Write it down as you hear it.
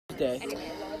birthday.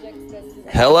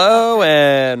 Hello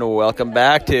and welcome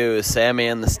back to Sammy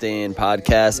and the Steen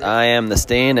podcast. I am the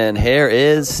Steen and here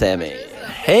is Sammy.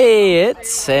 Hey,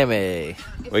 it's Sammy.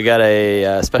 We got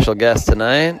a special guest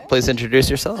tonight. Please introduce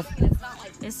yourself.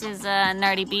 This is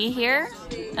Nardi B here.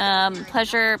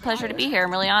 Pleasure to be here. I'm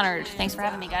really honored. Thanks for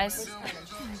having me, guys.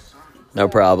 No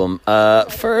problem.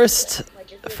 First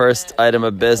item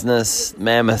of business.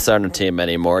 Mammoths aren't a team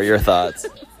anymore. Your thoughts?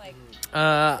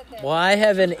 Well, I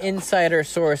have an insider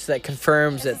source that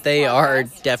confirms that they are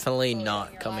definitely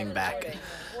not coming back.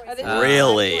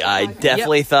 Really? I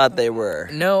definitely thought they were.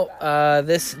 No,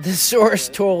 this source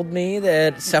told me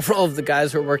that several of the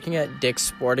guys were working at Dick's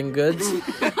Sporting Goods.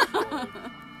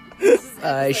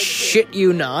 I shit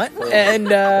you not. And,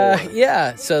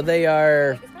 so they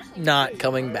are not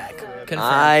coming back.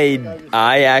 Confirmed.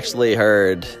 I actually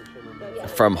heard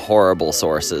from horrible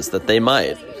sources that they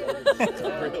might.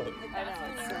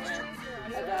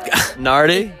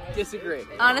 Nardi? Disagree.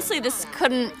 Honestly, this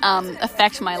couldn't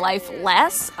affect my life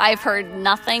less. I've heard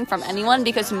nothing from anyone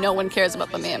because no one cares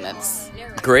about the Mammoths.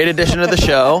 Great addition to the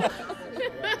show.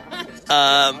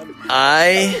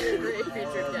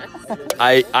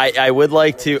 I would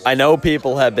like to. I know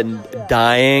people have been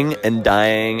dying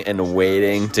and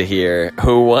waiting to hear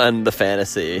who won the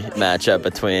fantasy matchup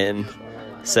between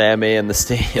Sammy and the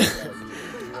Steen.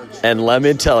 And let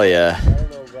me tell you,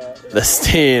 the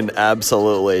Steen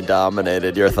absolutely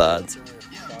dominated. Your thoughts?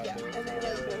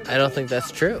 I don't think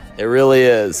that's true. It really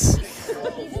is.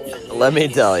 Let me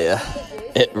tell you,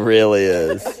 it really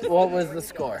is. What was the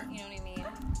score?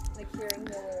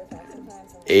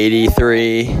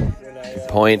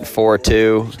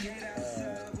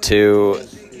 83.42 to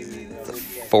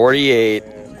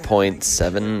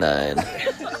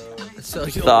 48.79. So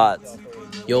Thoughts?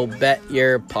 You'll bet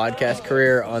your podcast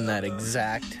career on that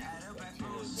exact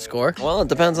score? Well, it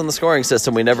depends on the scoring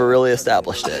system. We never really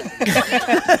established it.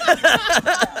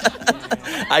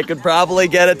 I could probably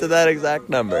get it to that exact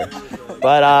number.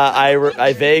 But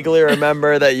I vaguely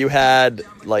remember that you had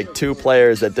like two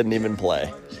players that didn't even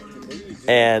play.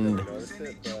 And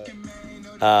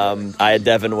I had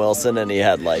Devin Wilson, and he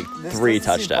had like 3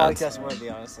 touchdowns.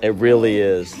 It really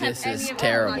is. This is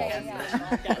terrible.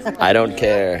 I don't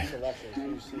care.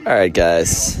 All right,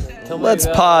 guys. Let's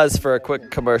pause for a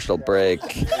quick commercial break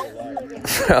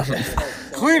from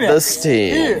the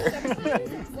Steen.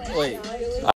 Wait.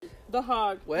 The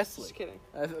hog. Wesley. Just kidding.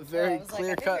 I have a very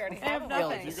clear cut. I have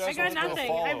nothing. I got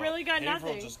nothing. I really got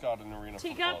nothing. Just got an arena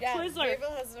Teacup, Twizzler.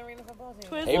 has an arena football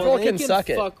team. Twizzler. April They can suck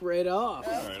it. Fuck right off.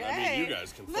 Alright, I mean, you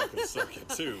guys can fucking suck it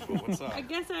too, but what's up? I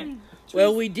guess I'm.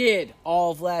 Well, we did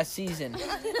all of last season,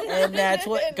 and that's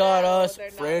what got us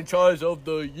franchise of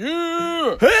the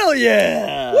year. Hell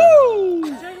yeah! Woo!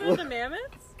 Talking about the Mammoths?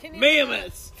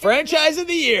 Mammoths. Franchise of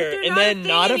the year, They're and not a then thing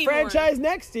not a anymore. franchise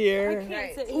next year.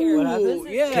 Can't sit here. Ooh,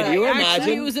 yeah. Can you Actually,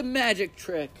 imagine? it was a magic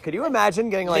trick. Could you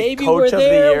imagine getting like Maybe coach we're of the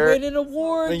there year? winning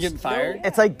awards. And getting fired?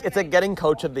 It's like getting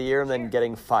coach of the year and then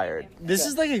getting fired. This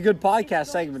is like a good podcast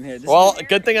segment here. This Well,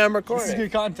 good thing I'm is, this is recording.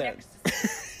 good content.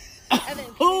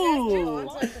 Ooh.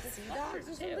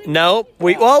 No,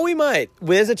 we might.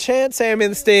 There's a chance Sammy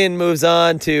and the Steen moves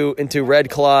on into Red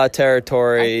Claw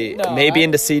territory, maybe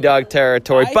into Sea Dog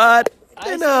territory, but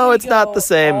you know it's not the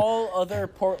same. All other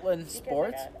Portland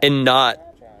sports, And not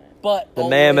but The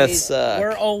always, Mammoths suck.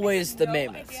 We're always the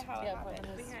Mammoths.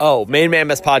 Main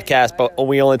Mammoths podcast, but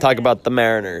we only talk about the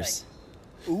Mariners.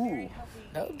 Ooh,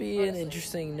 that would be an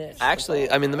interesting niche.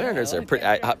 Actually, I mean the Mariners are pretty.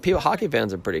 Hockey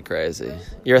fans are pretty crazy.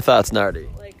 Your thoughts, Nardi?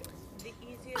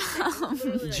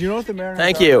 Do you know what the Mariners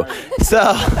Thank are? you. So,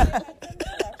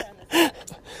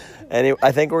 anyway,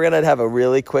 I think we're gonna have a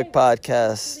really quick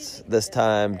podcast this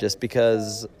time, just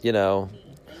because the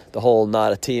whole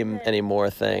not a team anymore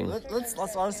thing.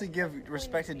 Let's honestly give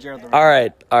respect to Jared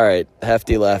Lorenzen. All right.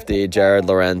 Hefty lefty, Jared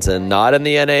Lorenzen, not in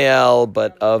the NAL,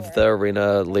 but of the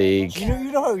Arena League.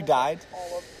 You know how he died?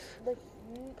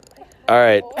 All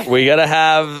right, we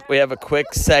have a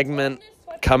quick segment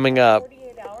coming up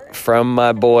from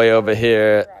my boy over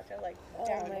here,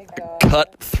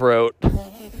 Cutthroat.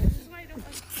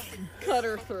 Cut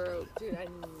her throat. Dude, I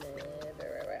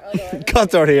never.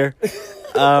 Cutthroat here.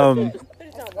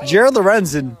 Jared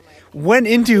Lorenzen went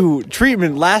into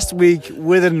treatment last week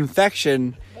with an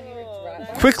infection,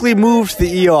 quickly moved to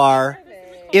the ER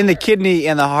in the kidney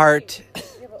and the heart.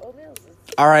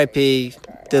 R.I.P.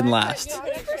 Didn't last.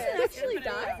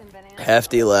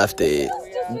 Hefty lefty.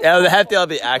 The hefty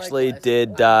lefty actually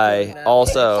did die.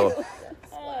 Also,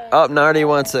 Nardi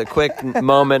wants a quick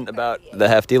moment about the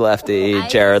hefty lefty,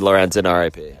 Jared Lorenzen,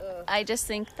 R.I.P. I just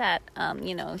think that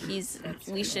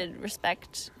we should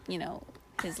respect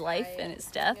his life and his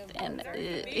death, and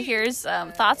here's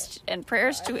thoughts and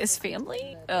prayers to his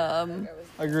family.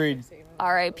 Agreed.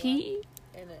 R.I.P.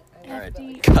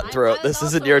 Cutthroat, this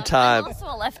isn't your time. I'm also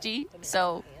a lefty,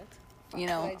 so,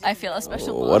 I feel a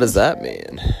special bond. What does that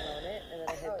mean?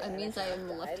 It means I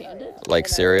am left-handed. Like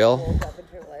cereal?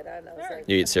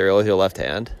 You eat cereal with your left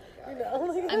hand?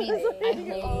 I mean, I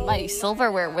hold my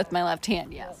silverware with my left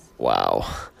hand, yes. Wow.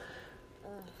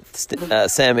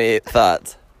 Sammy,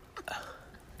 thoughts?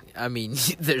 I mean,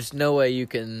 there's no way you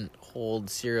can hold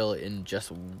cereal in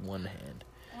just one hand.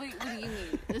 Wait, what do you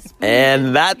mean?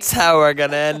 And that's how we're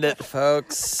going to end it,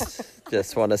 folks.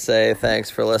 Just want to say thanks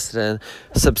for listening.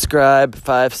 Subscribe,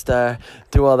 5-star,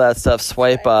 do all that stuff,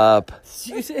 swipe up.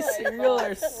 You say cereal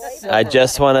or I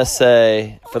just want to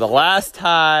say, for the last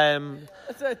time,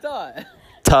 That's what I thought.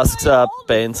 Tusks up,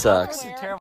 Bane sucks.